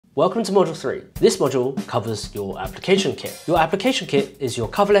Welcome to Module 3. This module covers your application kit. Your application kit is your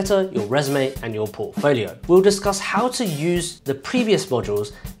cover letter, your resume, and your portfolio. We'll discuss how to use the previous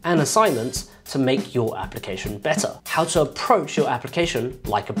modules and assignments to make your application better, how to approach your application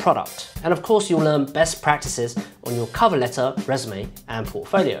like a product. And of course, you'll learn best practices on your cover letter, resume, and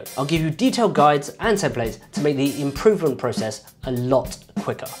portfolio. I'll give you detailed guides and templates to make the improvement process a lot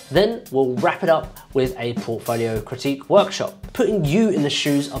quicker. Then we'll wrap it up with a portfolio critique workshop, putting you in the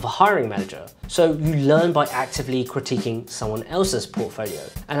shoes of a hiring manager. So you learn by actively critiquing someone else's portfolio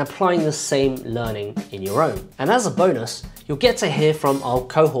and applying the same learning in your own. And as a bonus, you'll get to hear from our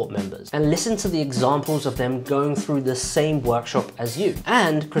cohort members and listen to the examples of them going through the same workshop as you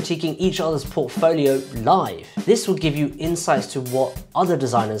and critiquing each other's portfolio live. This will give you insights to what other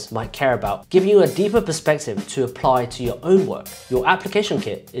designers might care about, giving you a deeper perspective to apply to your own work. Your application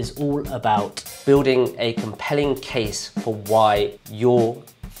kit is all about building a compelling case for why you're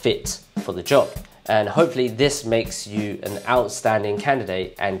fit for the job. And hopefully this makes you an outstanding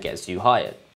candidate and gets you hired.